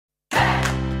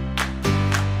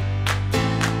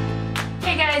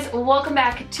guys, welcome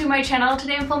back to my channel.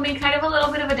 Today I'm filming kind of a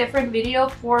little bit of a different video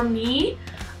for me.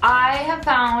 I have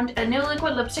found a new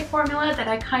liquid lipstick formula that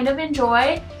I kind of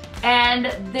enjoy, and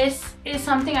this is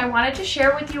something I wanted to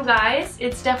share with you guys.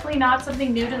 It's definitely not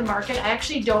something new to the market. I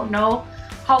actually don't know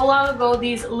how long ago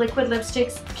these liquid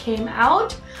lipsticks came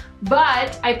out,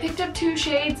 but I picked up two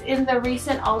shades in the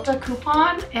recent Ulta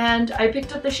coupon, and I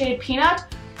picked up the shade Peanut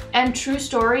and True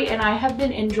Story, and I have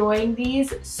been enjoying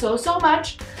these so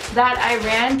much that I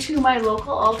ran to my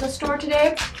local Ulta store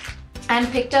today and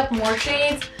picked up more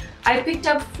shades. I picked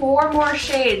up 4 more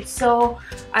shades, so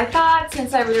I thought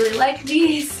since I really like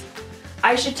these,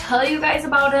 I should tell you guys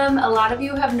about them. A lot of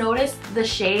you have noticed the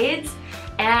shades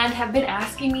and have been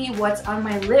asking me what's on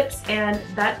my lips, and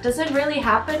that doesn't really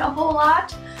happen a whole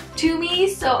lot to me,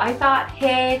 so I thought,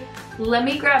 hey, let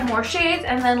me grab more shades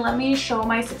and then let me show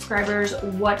my subscribers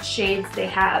what shades they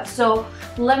have. So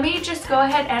let me just go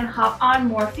ahead and hop on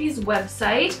Morphe's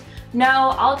website.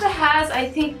 Now Ulta has, I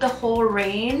think, the whole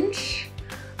range.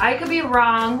 I could be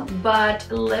wrong, but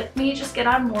let me just get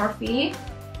on Morphe.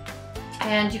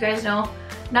 And you guys know,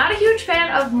 not a huge fan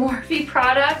of Morphe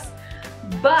products,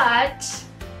 but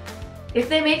if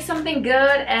they make something good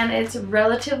and it's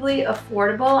relatively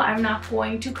affordable, I'm not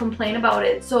going to complain about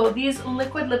it. So these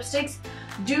liquid lipsticks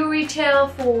do retail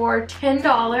for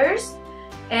 $10,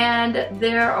 and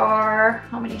there are,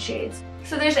 how many shades?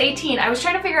 So there's 18. I was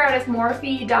trying to figure out if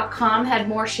Morphe.com had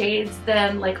more shades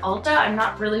than like Ulta. I'm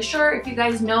not really sure. If you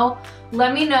guys know,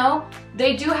 let me know.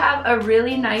 They do have a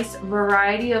really nice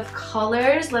variety of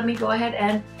colors. Let me go ahead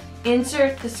and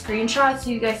insert the screenshot so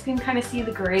you guys can kind of see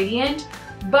the gradient.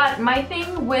 But my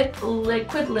thing with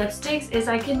liquid lipsticks is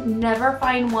I can never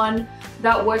find one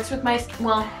that works with my skin.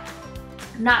 Well,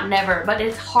 not never, but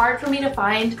it's hard for me to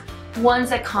find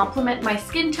ones that complement my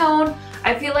skin tone.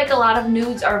 I feel like a lot of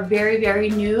nudes are very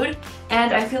nude,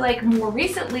 and I feel like more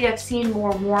recently I've seen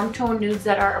more warm tone nudes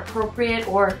that are appropriate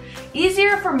or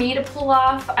easier for me to pull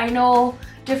off. I know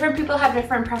different people have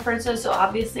different preferences, so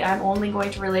obviously I'm only going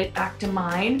to relate back to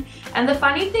mine. And the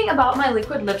funny thing about my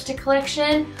liquid lipstick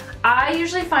collection, I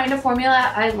usually find a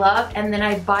formula I love and then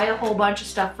I buy a whole bunch of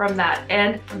stuff from that.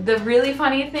 And the really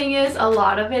funny thing is a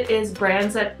lot of it is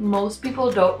brands that most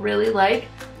people don't really like.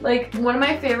 Like one of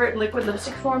my favorite liquid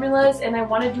lipstick formulas, and I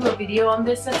want to do a video on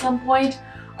this at some point,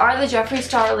 are the Jeffree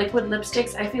Star liquid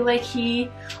lipsticks. I feel like he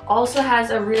also has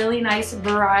a really nice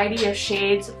variety of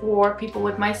shades for people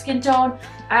with my skin tone.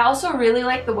 I also really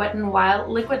like the Wet n Wild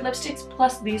liquid lipsticks,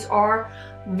 plus these are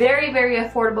very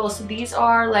affordable. So these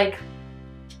are like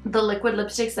the liquid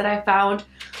lipsticks that I found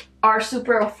are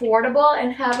super affordable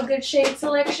and have a good shade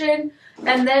selection.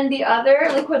 And then the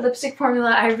other liquid lipstick formula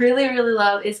I really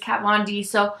love is Kat Von D.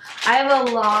 So I have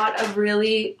a lot of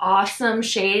really awesome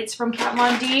shades from Kat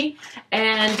Von D,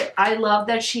 and I love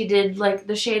that she did, like,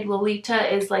 the shade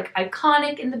Lolita is like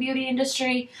iconic in the beauty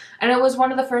industry, and it was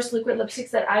one of the first liquid lipsticks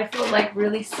that I feel like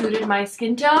really suited my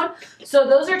skin tone. So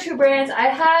those are two brands. I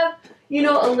have, you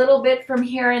know, a little bit from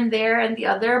here and there and the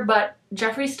other, but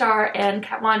Jeffree Star and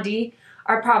Kat Von D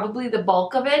are probably the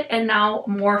bulk of it, and now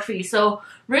Morphe. So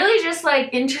really just like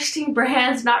interesting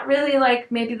brands, not really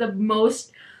like maybe the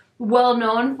most well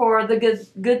known for the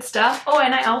good stuff. Oh,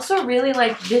 and I also really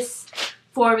like this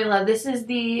formula. This is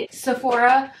the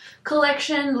Sephora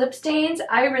collection lip stains.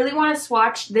 I really want to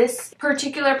swatch this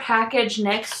particular package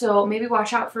next, so maybe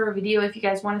watch out for a video if you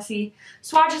guys want to see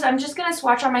swatches. I'm just gonna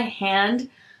swatch on my hand.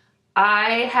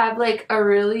 I have like a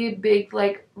really big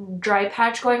like dry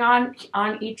patch going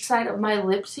on each side of my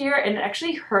lips here, and it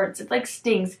actually hurts. It like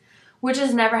stings, which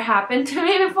has never happened to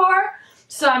me before.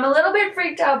 So I'm a little bit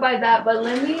freaked out by that, but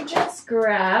let me just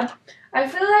grab, I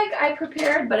feel like I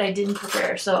prepared, but I didn't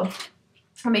prepare. So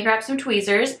let me grab some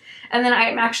tweezers, and then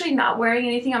I'm actually not wearing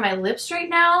anything on my lips right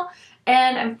now,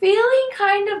 and I'm feeling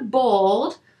kind of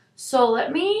bold. So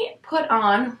let me put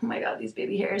on, oh my God, these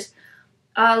baby hairs.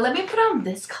 Let me put on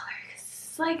this color.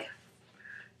 It's like,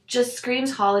 just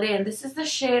screams holiday, and this is the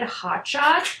shade Hot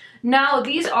Shot. Now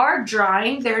these are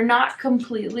drying. They're not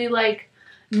completely like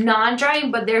non-drying,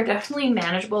 but they're definitely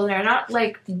manageable. They're not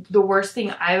like the worst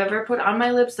thing I've ever put on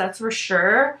my lips, that's for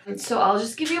sure. So I'll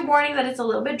just give you a warning that it's a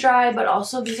little bit dry, but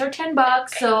also these are $10,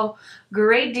 so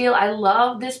great deal. I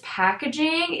love this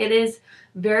packaging. It is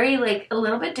very like a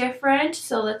little bit different.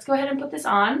 So let's go ahead and put this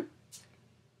on.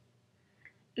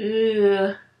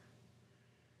 Ugh.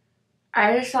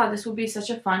 I just thought this would be such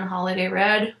a fun holiday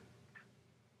red.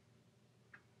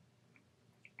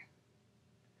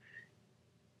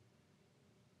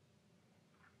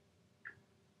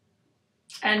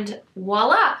 And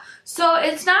voila! So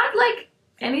it's not like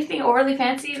anything overly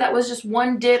fancy. That was just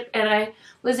one dip, and I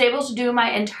was able to do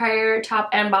my entire top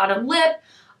and bottom lip.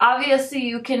 Obviously,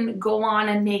 you can go on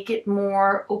and make it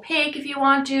more opaque if you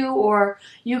want to, or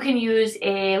you can use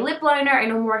a lip liner. I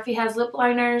know Morphe has lip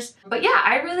liners. But yeah,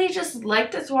 I really just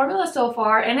like this formula so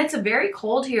far, and it's very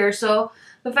cold here, so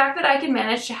the fact that I can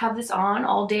manage to have this on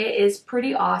all day is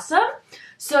pretty awesome.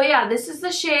 So yeah, this is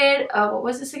the shade, what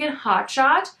was this again? Hot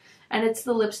Shot. And it's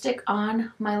the lipstick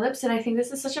on my lips, and I think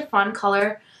this is such a fun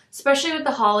color, especially with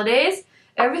the holidays.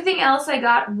 Everything else I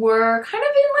got were kind of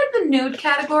in like the nude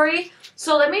category.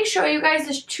 So let me show you guys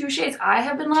the 2 shades I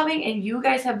have been loving and you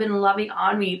guys have been loving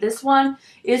on me. This one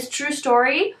is True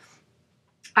Story.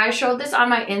 I showed this on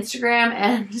my Instagram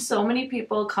and so many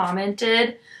people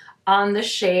commented on the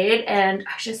shade, and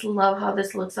I just love how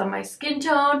this looks on my skin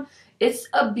tone. It's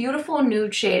a beautiful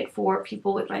nude shade for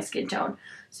people with my skin tone.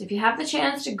 So if you have the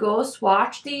chance to go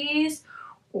swatch these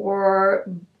or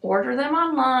order them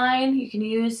online, you can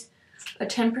use a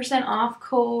 10% off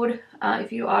code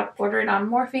if you order it on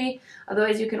Morphe.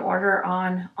 Otherwise, you can order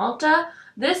on Ulta.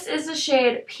 This is the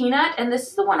shade Peanut, and this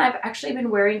is the one I've actually been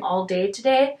wearing all day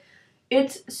today.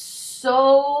 It's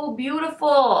so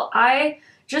beautiful. I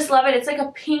just love it. It's like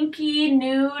a pinky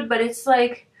nude, but it's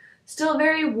like still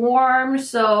very warm.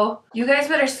 So you guys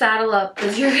better saddle up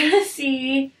because you're gonna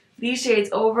see these shades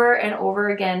over and over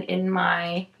again in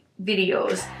my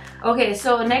videos. Okay,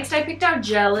 so next I picked out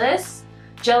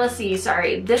Jealousy,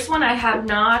 sorry. This one I have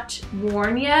not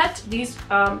worn yet. These,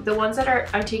 the ones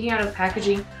that I'm taking out of the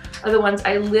packaging are the ones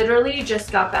I literally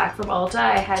just got back from Ulta.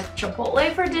 I had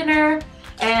Chipotle for dinner,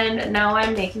 and now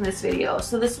I'm making this video.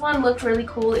 So this one looked really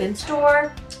cool in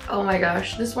store. Oh my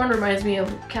gosh, this one reminds me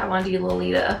of Kat Von D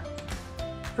Lolita.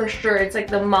 For sure, it's like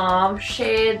the mauve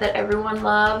shade that everyone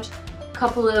loved a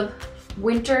couple of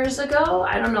winters ago.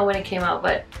 I don't know when it came out,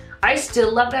 but I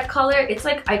still love that color. It's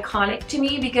like iconic to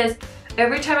me because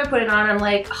every time I put it on, I'm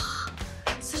like, oh,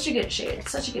 such a good shade,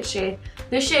 such a good shade.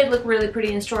 This shade looked really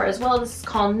pretty in store as well. This is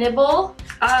called Nibble.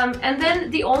 And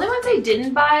then the only ones I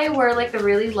didn't buy were like the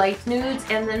really light nudes,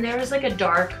 and then there was like a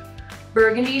dark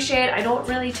burgundy shade. I don't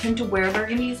really tend to wear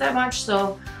burgundies that much,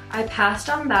 so I passed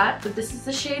on that, but this is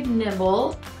the shade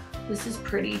Nibble. This is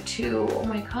pretty too. Oh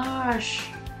my gosh.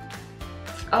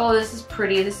 Oh, this is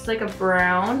pretty. This is like a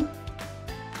brown,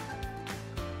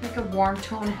 like a warm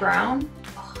tone brown.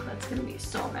 Oh, that's gonna be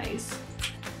so nice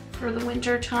for the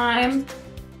winter time.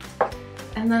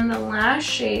 And then the last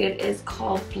shade is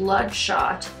called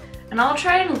Bloodshot. And I'll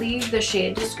try and leave the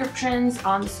shade descriptions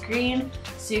on the screen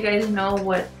so you guys know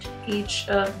what each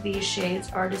of these shades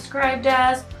are described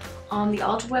as on the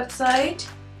Ulta website.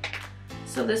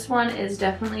 So this one is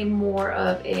definitely more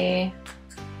of a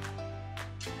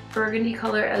burgundy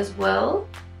color as well.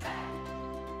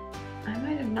 I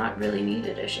might have not really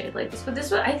needed a shade like this, but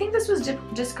this one, I think this was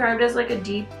described as like a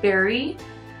deep berry.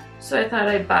 So I thought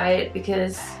I'd buy it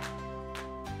because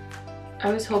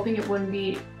I was hoping it wouldn't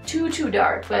be too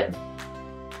dark, but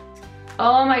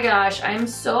oh my gosh, I'm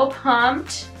so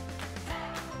pumped.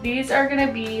 These are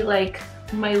gonna be like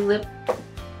my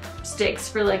lipsticks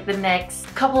for like the next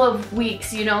couple of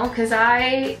weeks, you know, because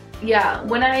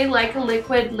when I like a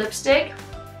liquid lipstick,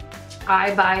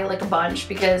 I buy like a bunch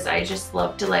because I just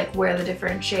love to like wear the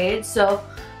different shades. So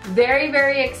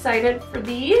very excited for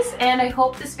these, and I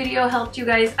hope this video helped you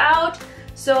guys out.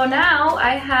 So now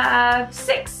I have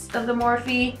 6 of the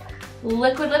Morphe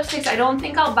liquid lipsticks. I don't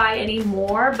think I'll buy any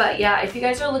more, but yeah, if you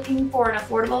guys are looking for an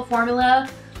affordable formula,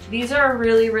 these are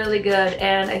really good,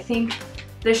 and I think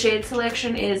the shade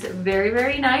selection is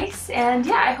very nice. And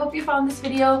yeah, I hope you found this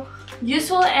video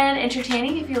useful and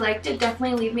entertaining. If you liked it,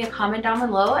 definitely leave me a comment down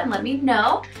below and let me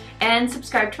know, and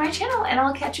subscribe to my channel, and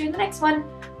I'll catch you in the next one.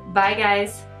 Bye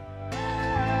guys.